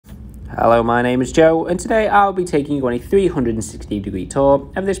Hello, my name is Joe, and today I'll be taking you on a 360-degree tour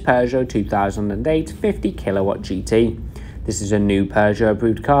of this Peugeot 2008 50 kilowatt GT. This is a new Peugeot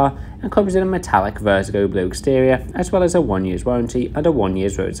approved car and comes in a metallic Vertigo Blue exterior, as well as a 1 year's warranty and a 1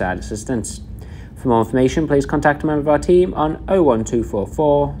 year's roadside assistance. For more information, please contact a member of our team on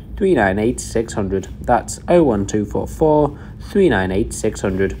 01244 398 600. That's 01244 398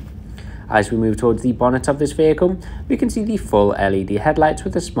 600. As we move towards the bonnet of this vehicle, we can see the full LED headlights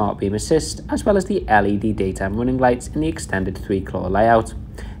with the Smart Beam Assist, as well as the LED daytime running lights in the extended 3-claw layout.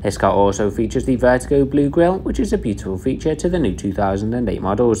 This car also features the Vertigo Blue grille, which is a beautiful feature to the new 2008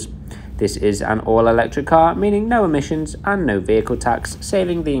 models. This is an all-electric car, meaning no emissions and no vehicle tax,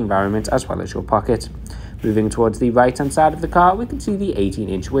 saving the environment as well as your pocket. Moving towards the right-hand side of the car, we can see the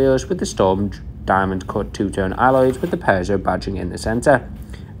 18-inch wheels with the Storm Diamond Cut two-tone alloys with the Peugeot badging in the centre.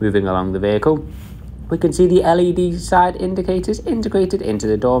 Moving along the vehicle, we can see the LED side indicators integrated into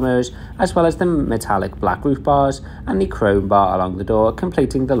the door mirrors, as well as the metallic black roof bars and the chrome bar along the door,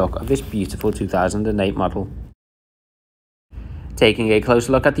 completing the look of this beautiful 2008 model. Taking a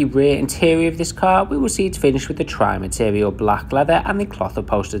closer look at the rear interior of this car, we will see it's finished with the tri-material black leather and the cloth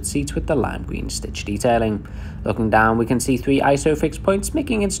upholstered seats with the lime green stitch detailing. Looking down, we can see 3 ISOFIX points,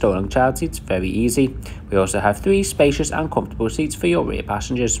 making installing child seats very easy. We also have 3 spacious and comfortable seats for your rear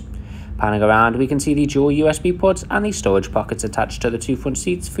passengers. Panning around, we can see the dual USB ports and the storage pockets attached to the 2 front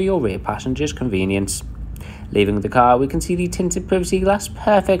seats for your rear passengers' convenience. Leaving the car, we can see the tinted privacy glass,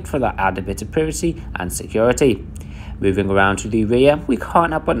 perfect for that added bit of privacy and security. Moving around to the rear, we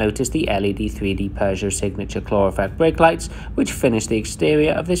can't help but notice the LED 3D Peugeot signature claw effect brake lights, which finish the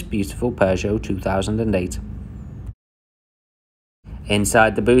exterior of this beautiful Peugeot 2008.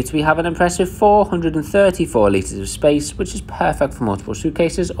 Inside the boot, we have an impressive 434 litres of space, which is perfect for multiple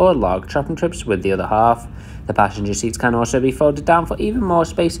suitcases or large shopping trips with the other half. The passenger seats can also be folded down for even more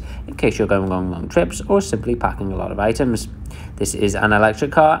space in case you're going on long trips or simply packing a lot of items. This is an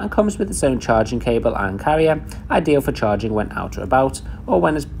electric car and comes with its own charging cable and carrier, ideal for charging when out or about or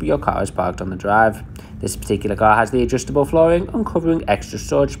when your car is parked on the drive. This particular car has the adjustable flooring, uncovering extra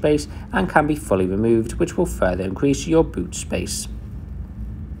storage space, and can be fully removed, which will further increase your boot space.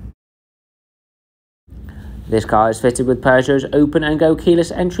 This car is fitted with Peugeot's open and go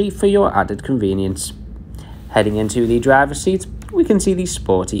keyless entry for your added convenience. Heading into the driver's seat, we can see the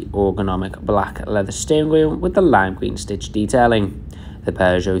sporty ergonomic black leather steering wheel with the lime green stitch detailing, the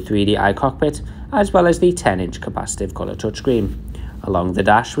Peugeot 3D cockpit, as well as the 10-inch capacitive colour touchscreen. Along the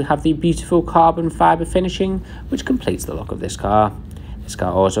dash, we have the beautiful carbon fibre finishing, which completes the look of this car. This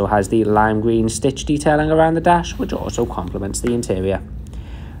car also has the lime green stitch detailing around the dash, which also complements the interior.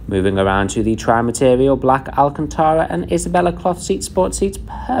 Moving around to the tri-material black Alcantara and Isabella cloth sport seats,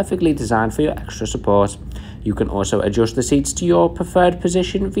 perfectly designed for your extra support. You can also adjust the seats to your preferred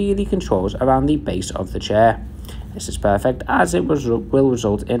position via the controls around the base of the chair. This is perfect as it will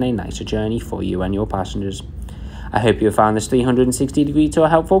result in a nicer journey for you and your passengers. I hope you found this 360-degree tour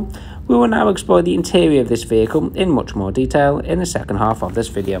helpful. We will now explore the interior of this vehicle in much more detail in the second half of this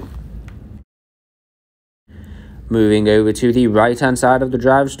video. Moving over to the right-hand side of the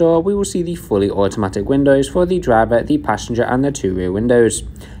driver's door, we will see the fully automatic windows for the driver, the passenger and the 2 rear windows.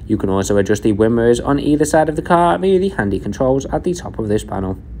 You can also adjust the wind mirrors on either side of the car via the handy controls at the top of this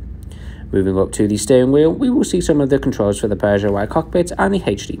panel. Moving up to the steering wheel, we will see some of the controls for the Peugeot cockpit and the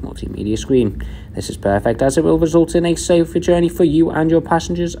HD multimedia screen. This is perfect as it will result in a safer journey for you and your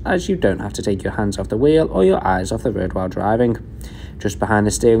passengers, as you don't have to take your hands off the wheel or your eyes off the road while driving. Just behind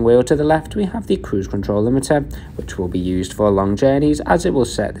the steering wheel to the left, we have the cruise control limiter, which will be used for long journeys as it will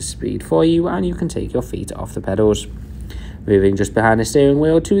set the speed for you and you can take your feet off the pedals. Moving just behind the steering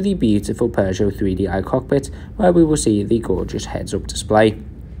wheel to the beautiful Peugeot 3D cockpit, where we will see the gorgeous heads-up display.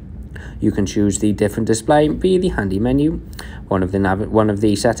 You can choose the different display via the handy menu. One of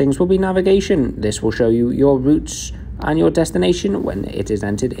the settings will be navigation. This will show you your routes and your destination when it is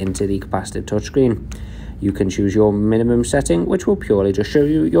entered into the capacitive touchscreen. You can choose your minimum setting, which will purely just show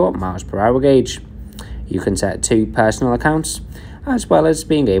you your miles per hour gauge. You can set 2 personal accounts, as well as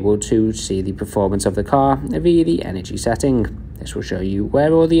being able to see the performance of the car via the energy setting. This will show you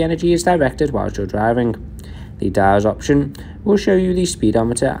where all the energy is directed whilst you're driving. The dials option will show you the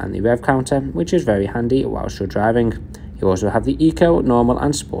speedometer and the rev counter, which is very handy whilst you're driving. You also have the Eco, Normal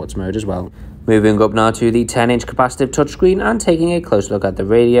and Sports mode as well. Moving up now to the 10-inch capacitive touchscreen and taking a close look at the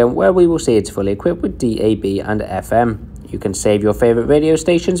radio, where we will see it's fully equipped with DAB and FM. You can save your favourite radio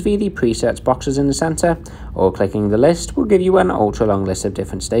stations via the presets boxes in the centre, or clicking the list will give you an ultra long list of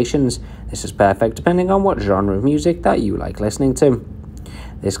different stations. This is perfect depending on what genre of music that you like listening to.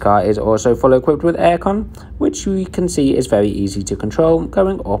 This car is also fully equipped with aircon, which we can see is very easy to control,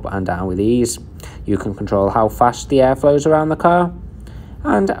 going up and down with ease. You can control how fast the air flows around the car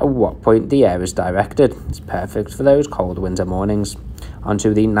and at what point the air is directed. It's perfect for those cold winter mornings.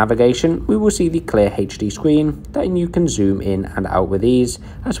 Onto the navigation, we will see the clear HD screen that you can zoom in and out with ease,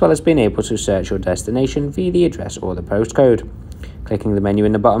 as well as being able to search your destination via the address or the postcode. Clicking the menu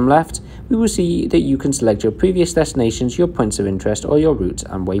in the bottom left, we will see that you can select your previous destinations, your points of interest, or your routes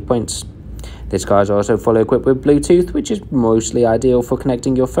and waypoints. This car is also fully equipped with Bluetooth, which is mostly ideal for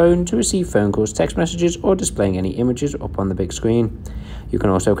connecting your phone to receive phone calls, text messages, or displaying any images up on the big screen. You can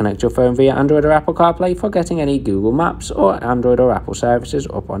also connect your phone via Android or Apple CarPlay for getting any Google Maps or Android or Apple services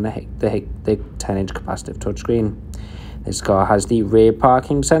up on the 10-inch capacitive touchscreen. This car has the rear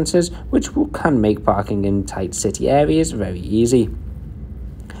parking sensors, which can make parking in tight city areas very easy.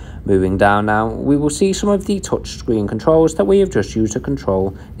 Moving down now, we will see some of the touchscreen controls that we have just used to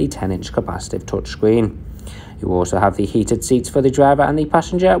control the 10-inch capacitive touchscreen. You also have the heated seats for the driver and the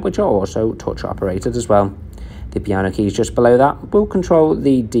passenger, which are also touch operated as well. The piano keys just below that will control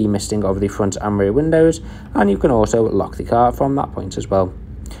the demisting of the front and rear windows, and you can also lock the car from that point as well.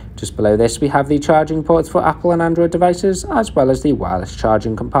 Just below this, we have the charging ports for Apple and Android devices, as well as the wireless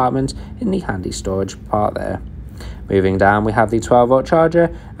charging compartment in the handy storage part there. Moving down, we have the 12-volt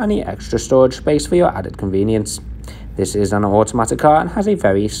charger and the extra storage space for your added convenience. This is an automatic car and has a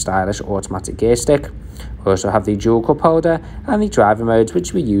very stylish automatic gear stick. We also have the dual cup holder and the driver modes,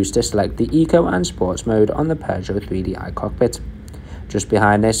 which we use to select the Eco and Sports mode on the Peugeot 3DI cockpit. Just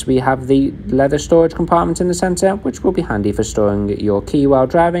behind this, we have the leather storage compartment in the centre, which will be handy for storing your key while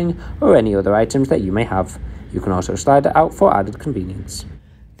driving or any other items that you may have. You can also slide it out for added convenience.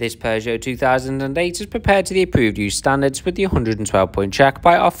 This Peugeot 2008 is prepared to the approved use standards with the 112-point check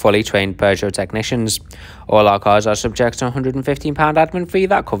by our fully trained Peugeot technicians. All our cars are subject to £115 admin fee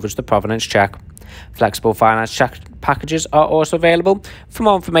that covers the provenance check. Flexible finance check packages are also available. For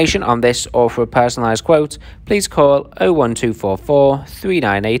more information on this or for a personalised quote, please call 01244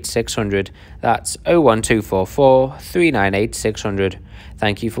 398 600. That's 01244 398 600.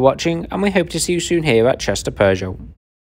 Thank you for watching, and we hope to see you soon here at Chester Peugeot.